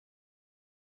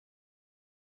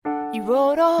You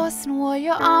rode a horse and wore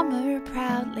your armor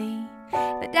proudly,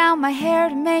 let down my hair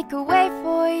to make a way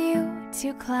for you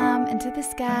to climb into the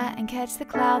sky and catch the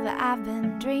cloud that I've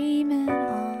been dreaming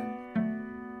on.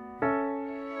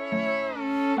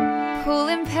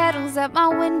 Pulling petals at my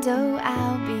window,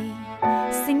 I'll be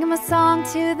singing my song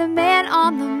to the man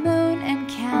on the moon and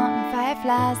counting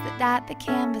fireflies that dot the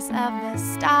canvas of the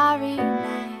starry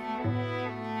night.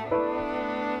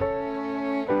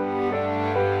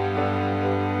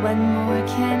 What more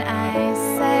can I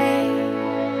say?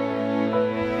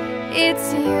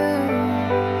 It's you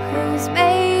who's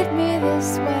made me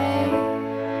this way.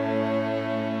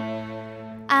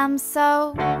 I'm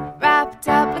so wrapped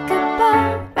up like a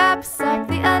bow wraps up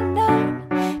the unknown,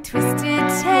 twisted,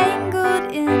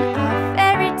 tangled in a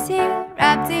fairy tale,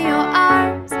 wrapped in your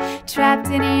arms, trapped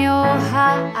in your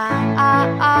heart,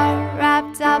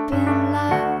 wrapped up in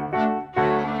love.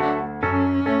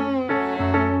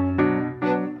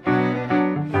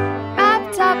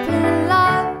 Up in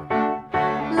love,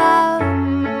 love,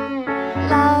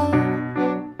 love.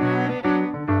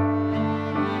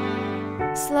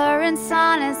 Slurring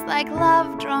sonnets like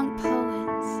love-drunk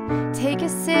poets, take a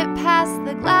sip, pass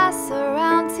the glass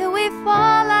around till we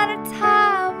fall out of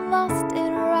time, lost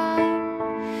in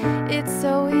rhyme. It's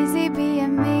so easy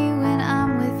being me when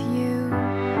I'm with you.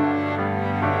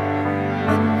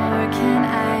 What more can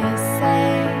I say?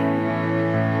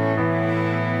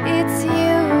 It's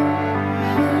you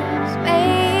who's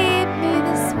made me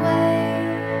this way.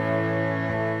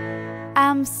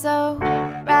 I'm so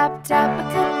wrapped up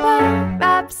like a bow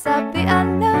wraps up the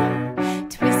unknown,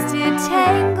 twisted,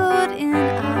 tangled in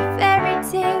a fairy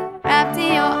tale, wrapped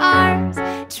in your arms,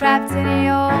 trapped in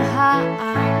your heart.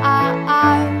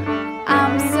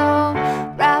 I'm so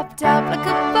wrapped up like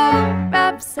a bow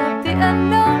wraps up the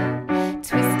unknown,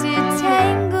 twisted,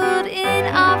 tangled in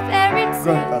a fairy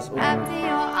tale, wrapped in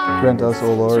your arms. Grant us,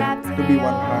 O Lord, to be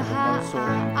one heart and one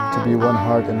soul, to be one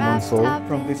heart and one soul,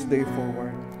 from this day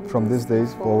forward, from this day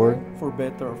forward, for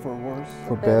better or for worse,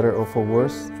 for better or for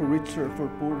worse, for richer or for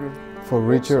poorer, for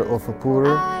richer or for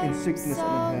poorer, in sickness and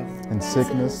in health, in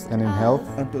sickness and in health,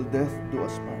 until death do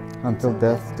us part. until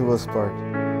death do us part.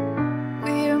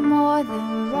 We're more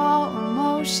than raw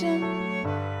emotion,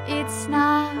 it's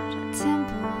not a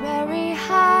temporary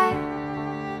high.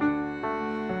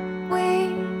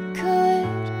 We could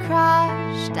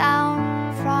crash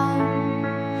down from.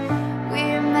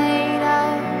 We're made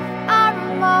of our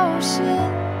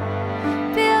emotion,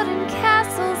 building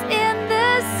castles in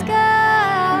the sky.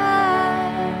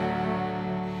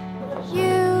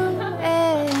 You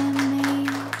and me,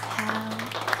 how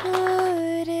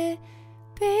could it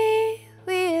be?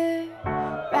 We're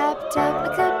wrapped up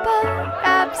like a bow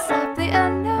wraps up the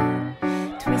unknown,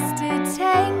 twisted,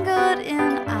 tangled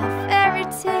in a fairy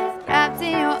tale, wrapped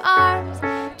in your arms,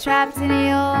 trapped in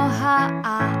your heart.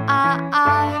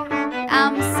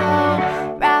 I'm so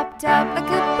wrapped up like a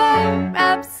bow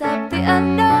wraps up the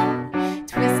unknown,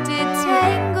 twisted,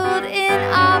 tangled in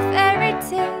a fairy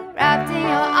tale, wrapped in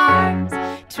your arms,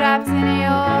 trapped in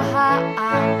your heart.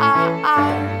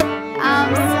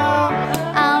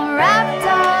 I'm wrapped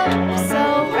up, so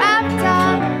wrapped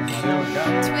up,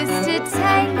 twisted,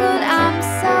 tangled, I'm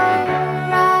so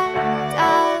wrapped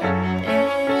up in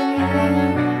you,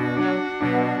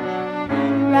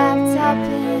 wrapped up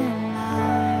in